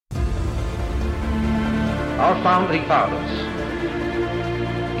our founding fathers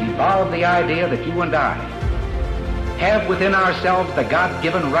evolved the idea that you and I have within ourselves the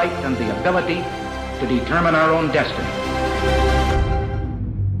God-given right and the ability to determine our own destiny.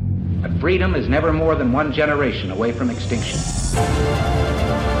 But freedom is never more than one generation away from extinction.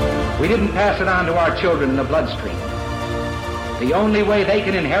 We didn't pass it on to our children in the bloodstream. The only way they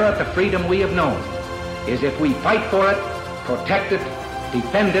can inherit the freedom we have known is if we fight for it, protect it,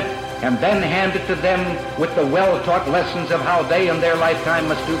 defend it, and then hand it to them with the well-taught lessons of how they in their lifetime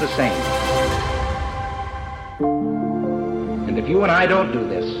must do the same. And if you and I don't do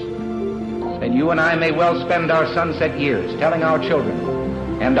this, then you and I may well spend our sunset years telling our children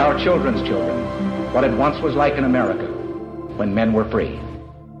and our children's children what it once was like in America when men were free.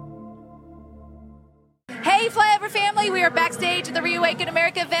 Hey, Flyover family, we are backstage at the ReAwaken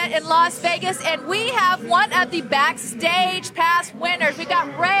America event in Las Vegas, and we have one of the Backstage Pass winners. We've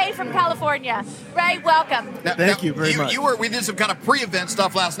got Ray from California. Ray, welcome. Thank you very much. We did some kind of pre-event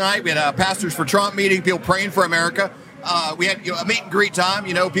stuff last night. We had a Pastors for Trump meeting, people praying for America. We had a meet and greet time,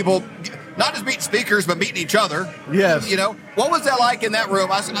 people not just meeting speakers, but meeting each other. Yes. What was that like in that room?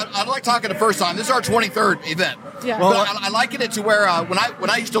 I'd like talking the first time. This is our 23rd event. Yeah. Well, I liken it to where when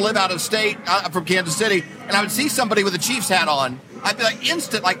I used to live out of state, I'm from Kansas City, and I would see somebody with a Chiefs hat on, I'd be like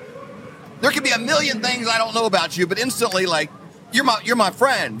instant, like there could be a million things I don't know about you, but instantly like you're my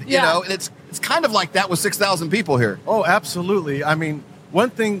friend, you know, and it's kind of like that with 6,000 people here. Oh, absolutely. I mean,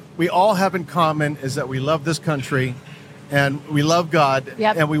 one thing we all have in common is that we love this country and we love God,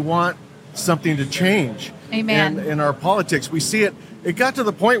 and we want something to change. Amen. In our politics, we see it. It got to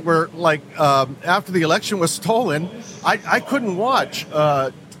the point where, like, after the election was stolen, I couldn't watch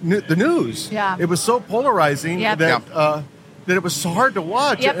the news. Yeah. It was so polarizing that it was so hard to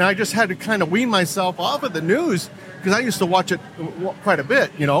watch. Yep. And I just had to kind of wean myself off of the news because I used to watch it quite a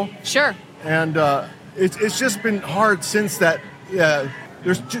bit, Sure. And it's just been hard since that.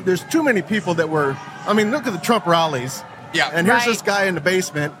 There's too many people that were. I mean, look at the Trump rallies. Yeah. And here's this guy in the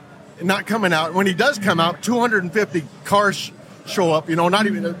basement, not coming out. When he does come out, 250 cars show up. Not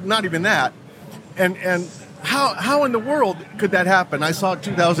even that. And how in the world could that happen? I saw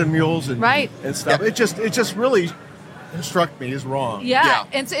 2,000 mules and stuff. Yep. It just really struck me as wrong. Yeah.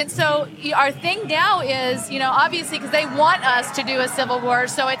 And so our thing now is, obviously because they want us to do a civil war,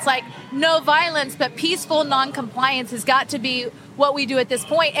 so it's like no violence, but peaceful non-compliance has got to be what we do at this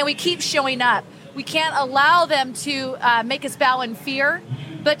point, and we keep showing up. We can't allow them to make us bow in fear,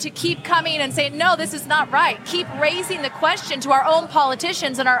 but to keep coming and saying, no, this is not right. Keep raising the question to our own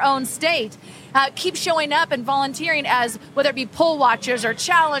politicians in our own state. Keep showing up and volunteering as whether it be poll watchers or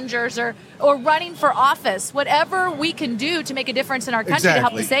challengers or running for office, whatever we can do to make a difference in our country to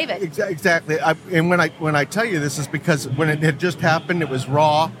help to save it. Exactly. And when I tell you this is because when it had just happened, it was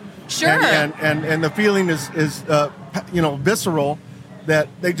raw. Sure. And the feeling is visceral that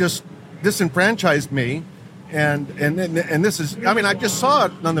they just disenfranchised me. And this is, I mean, I just saw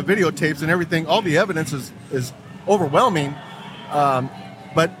it on the videotapes and everything. All the evidence is overwhelming.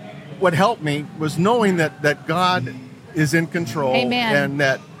 But what helped me was knowing that God is in control. Amen.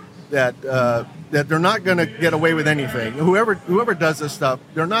 And that they're not going to get away with anything. Whoever does this stuff,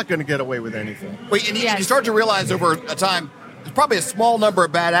 they're not going to get away with anything. Well, and you start to realize over a time, there's probably a small number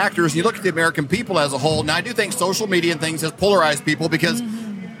of bad actors. You look at the American people as a whole, and I do think social media and things has polarized people because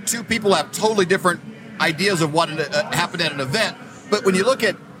two people have totally different ideas of what happened at an event. But when you look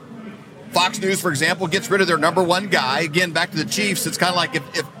at Fox News, for example, gets rid of their number one guy. Again, back to the Chiefs, it's kind of like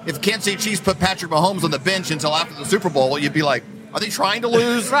if Kansas City Chiefs put Patrick Mahomes on the bench until after the Super Bowl, you'd be like, are they trying to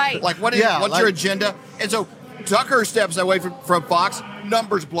lose? Right. Like, what's your agenda? And so Tucker steps away from Fox.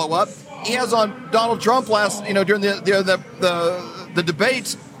 Numbers blow up. He has on Donald Trump during the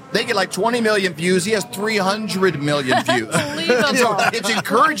debates. They get like 20 million views. He has 300 million views. And so it's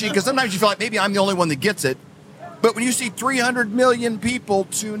encouraging because sometimes you feel like maybe I'm the only one that gets it. But when you see 300 million people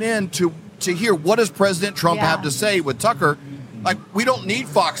tune in to hear what does President Trump have to say with Tucker, like we don't need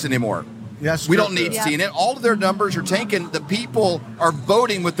Fox anymore. Yes, we don't need CNN. All of their numbers are taken. The people are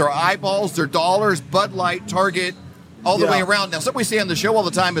voting with their eyeballs, their dollars, Bud Light, Target, all the way around. Now, something we say on the show all the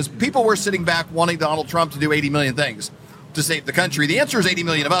time is people were sitting back wanting Donald Trump to do 80 million things to save the country. The answer is 80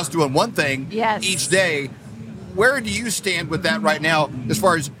 million of us doing one thing each day. Where do you stand with that right now as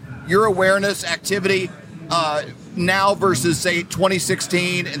far as your awareness, activity now versus, say,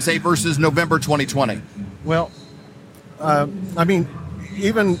 2016 and, say, versus November 2020? Well, I mean,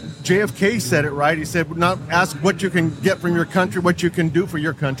 even JFK said it right. He said, not ask what you can get from your country, what you can do for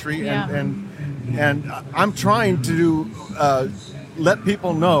your country. Yeah. And I'm trying to let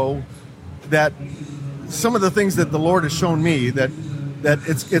people know that some of the things that the Lord has shown me, that that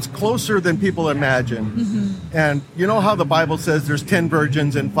it's closer than people imagine. And you know how the Bible says there's 10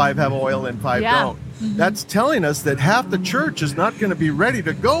 virgins and 5 have oil and 5 don't. That's telling us that half the church is not going to be ready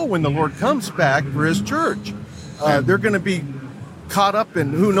to go when the Lord comes back for his church. They're going to be caught up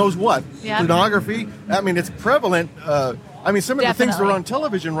in who knows what. Pornography. I mean, it's prevalent. I mean, some of the things that are on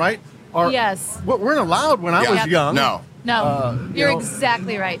television, right, are weren't allowed when I was young. No, you're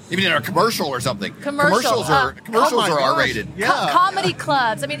exactly right. Even in a commercial or something. Commercials are R-rated. Comedy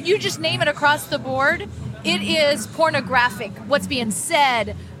clubs. I mean, you just name it across the board. It is pornographic. What's being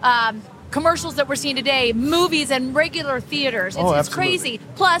said. Commercials that we're seeing today, movies and regular theaters. It's crazy.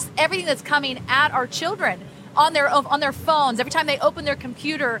 Plus, everything that's coming at our children on their phones. Every time they open their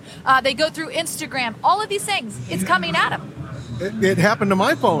computer, they go through Instagram. All of these things, it's coming at them. It happened to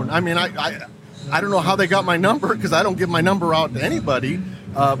my phone. I mean, I don't know how they got my number because I don't give my number out to anybody.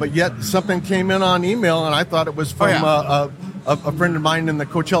 But yet something came in on email, and I thought it was from a friend of mine in the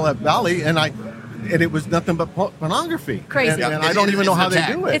Coachella Valley, and it was nothing but pornography. Crazy. And I don't even know how they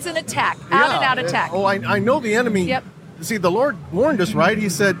do it. It's an attack, out and out attack. I know the enemy. Yep. See, the Lord warned us, right? He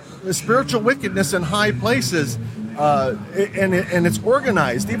said, spiritual wickedness in high places, and it's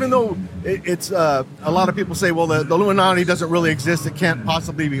organized. Even though it's a lot of people say, well, the Illuminati doesn't really exist. It can't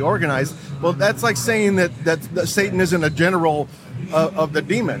possibly be organized. Well, that's like saying that Satan isn't a general of the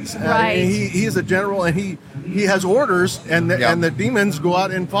demons. Right. He is a general, and he has orders, and the demons go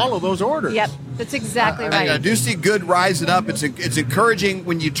out and follow those orders. Yep, that's exactly right. I do see good rising up. It's encouraging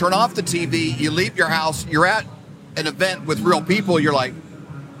when you turn off the TV, you leave your house, you're at an event with real people, you're like,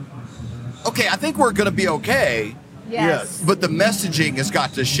 okay, I think we're going to be okay. Yes. But the messaging has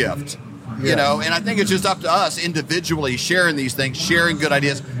got to shift. You know, and I think it's just up to us individually sharing these things, sharing good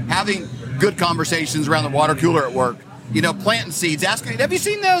ideas, having good conversations around the water cooler at work, you know, planting seeds, asking, have you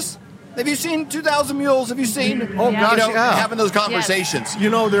seen this? Have you seen 2,000 Mules? Have you seen, having those conversations. You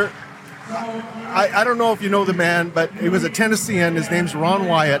know, I don't know if you know the man, but he was a Tennessean. His name's Ron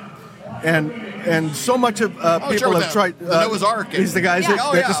Wyatt. And so much of people have tried. The Noah's Ark. He's the guy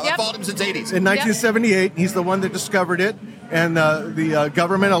I've followed him since 80s. In 1978, he's the one that discovered it, and the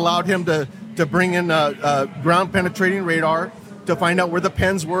government allowed him to bring in ground penetrating radar to find out where the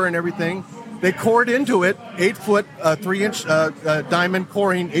pens were and everything. They cored into it 8 foot, 3-inch diamond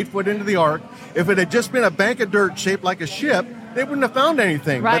coring 8 foot into the ark. If it had just been a bank of dirt shaped like a ship, they wouldn't have found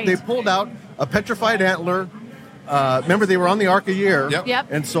anything. Right. But they pulled out a petrified antler. Remember, they were on the ark a year,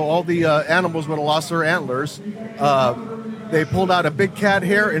 and so all the animals would have lost their antlers. They pulled out a big cat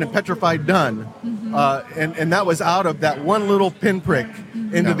hair and a petrified dun, and that was out of that one little pinprick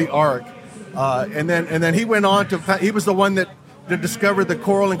into the ark. And then he went on he was the one that discovered the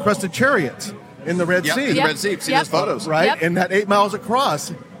coral encrusted chariots in the Red Sea. The Red Sea. See those photos, right? And that 8 miles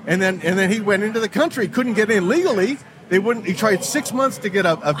across. And then he went into the country, couldn't get in legally. He tried 6 months to get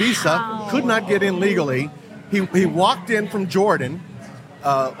a visa, could not get in legally. He walked in from Jordan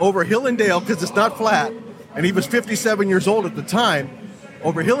over hill and dale because it's not flat, and he was 57 years old at the time,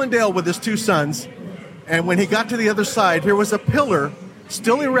 over hill and dale with his 2 sons. And when he got to the other side, here was a pillar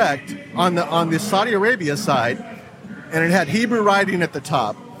still erect on the Saudi Arabia side, and it had Hebrew writing at the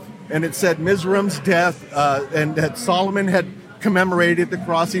top, and it said Mizraim's death, and that Solomon had commemorated the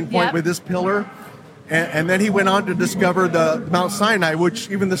crossing point with this pillar. And then he went on to discover the Mount Sinai, which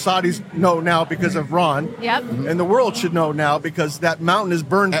even the Saudis know now because of Ron. Yep. And the world should know now because that mountain is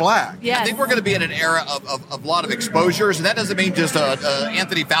burned black. Yes. I think we're going to be in an era of a lot of exposures, and that doesn't mean just a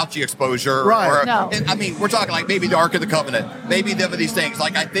Anthony Fauci exposure. Right. No. I mean, we're talking like maybe the Ark of the Covenant, maybe some of these things.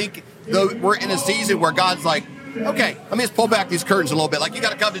 Like, I think we're in a season where God's like, okay, let me just pull back these curtains a little bit. Like, you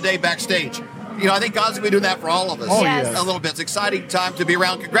got to come today backstage. You know, I think God's going to be doing that for all of us. Oh, yes. A little bit. It's an exciting time to be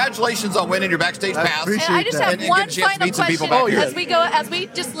around. Congratulations on winning your backstage pass. And I just have one final question as we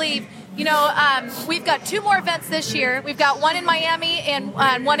just leave. You know, we've got 2 more events this year. We've got one in Miami and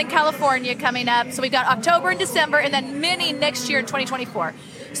one in California coming up. So we've got October and December, and then many next year in 2024.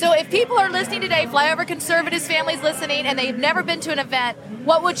 So if people are listening today, Flyover Conservatives families listening, and they've never been to an event,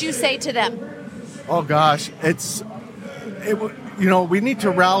 what would you say to them? Oh, gosh. You know, we need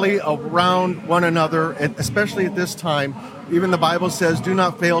to rally around one another, especially at this time. Even the Bible says, do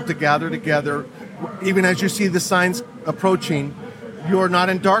not fail to gather together. Even as you see the signs approaching, you are not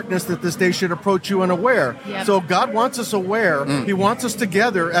in darkness that this day should approach you unaware. Yep. So God wants us aware. He wants us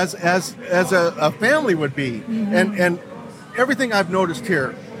together as a family would be. And everything I've noticed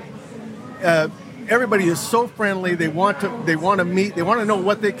here, everybody is so friendly. They want to meet. They want to know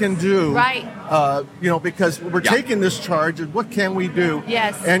what they can do. Right. You know, because we're taking this charge. And what can we do?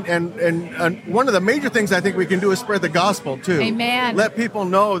 Yes. And one of the major things I think we can do is spread the gospel too. Amen. Let people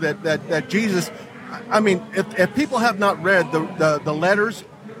know that Jesus I mean, if people have not read the letters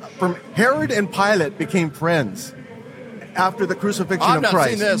from Herod and Pilate became friends after the crucifixion of Christ. I've not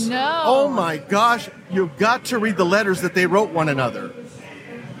seen this. No. Oh my gosh, you've got to read the letters that they wrote one another.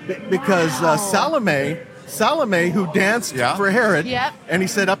 Because Salome, who danced for Herod, Yep. and he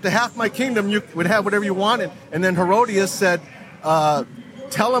said, up to half my kingdom, you would have whatever you wanted. And then Herodias said,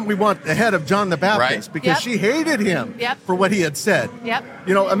 tell him we want the head of John the Baptist, Right. because she hated him for what he had said. Yep.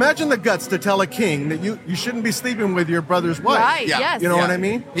 You know, imagine the guts to tell a king that you shouldn't be sleeping with your brother's wife. Right, Yeah. yes. You know what I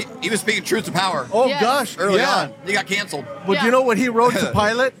mean? He was speaking truth to power. Oh, Yes. gosh. Early on. He got canceled. Well, Yeah. do you know what he wrote to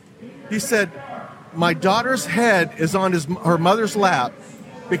Pilate? He said, my daughter's head is on her mother's lap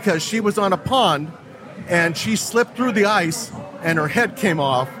because she was on a pond and she slipped through the ice and her head came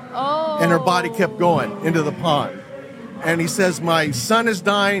off and her body kept going into the pond. And he says, my son is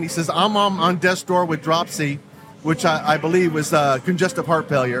dying. He says, I'm on death's door with dropsy, which I believe was congestive heart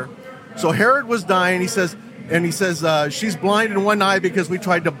failure. So Herod was dying. He says, she's blind in one eye because we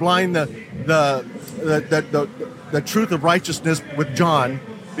tried to blind the truth of righteousness with John,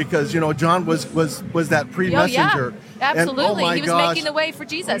 because John was that pre-messenger. Yeah, absolutely. And, oh my he was gosh, making the way for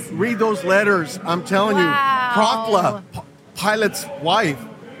Jesus. read those letters. I'm telling you, Procla, Pilate's wife,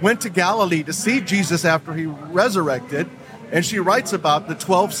 went to Galilee to see Jesus after he resurrected, and she writes about the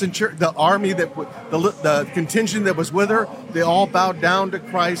 12 the army the contingent that was with her. They all bowed down to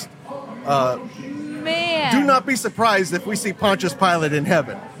Christ. Man. Do not be surprised if we see Pontius Pilate in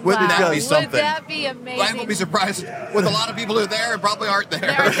heaven. Wouldn't that be something? Would that be amazing? I would be surprised with a lot of people who are there and probably aren't there.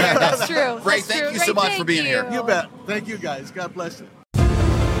 That's true. Ray, That's thank true. you so Ray, much thank for being here. You bet. Thank you, guys. God bless you.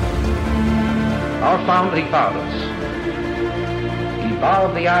 Our founding fathers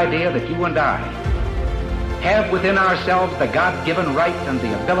evolved the idea that you and I have within ourselves the God-given right and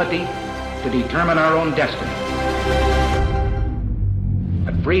the ability to determine our own destiny.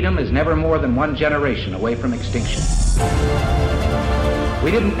 But freedom is never more than one generation away from extinction. We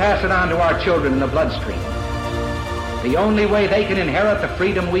didn't pass it on to our children in the bloodstream. The only way they can inherit the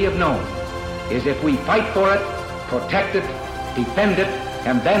freedom we have known is if we fight for it, protect it, defend it,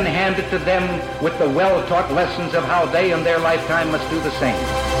 and then hand it to them with the well-taught lessons of how they in their lifetime must do the same.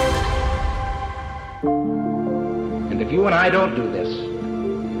 And if you and I don't do this,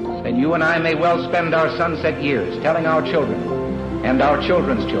 then you and I may well spend our sunset years telling our children and our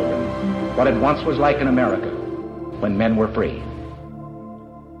children's children what it once was like in America when men were free.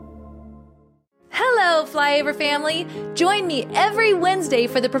 Hello, Flyover family. Join me every Wednesday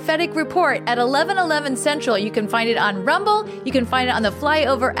for the Prophetic Report at 11:11 Central. You can find it on Rumble. You can find it on the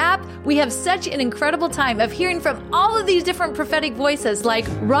Flyover app. We have such an incredible time of hearing from all of these different prophetic voices like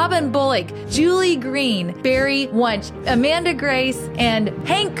Robin Bullock, Julie Green, Barry Wunsch, Amanda Grace, and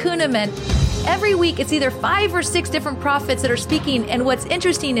Hank Kuhneman. Every week, it's either 5 or 6 different prophets that are speaking, and what's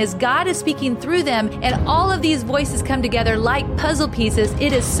interesting is God is speaking through them, and all of these voices come together like puzzle pieces.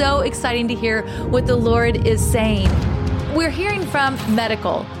 It is so exciting to hear what the Lord is saying. We're hearing from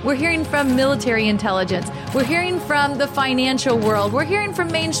medical. We're hearing from military intelligence. We're hearing from the financial world. We're hearing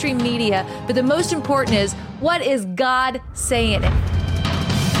from mainstream media. But the most important is, what is God saying?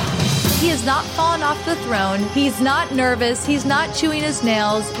 He has not fallen off the throne. He's not nervous. He's not chewing his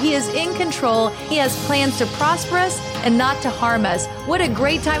nails. He is in control. He has plans to prosper us and not to harm us. What a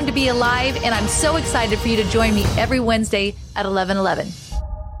great time to be alive, and I'm so excited for you to join me every Wednesday at 11:11.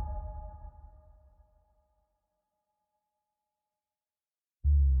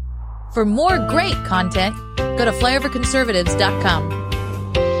 For more great content, go to flyoverconservatives.com.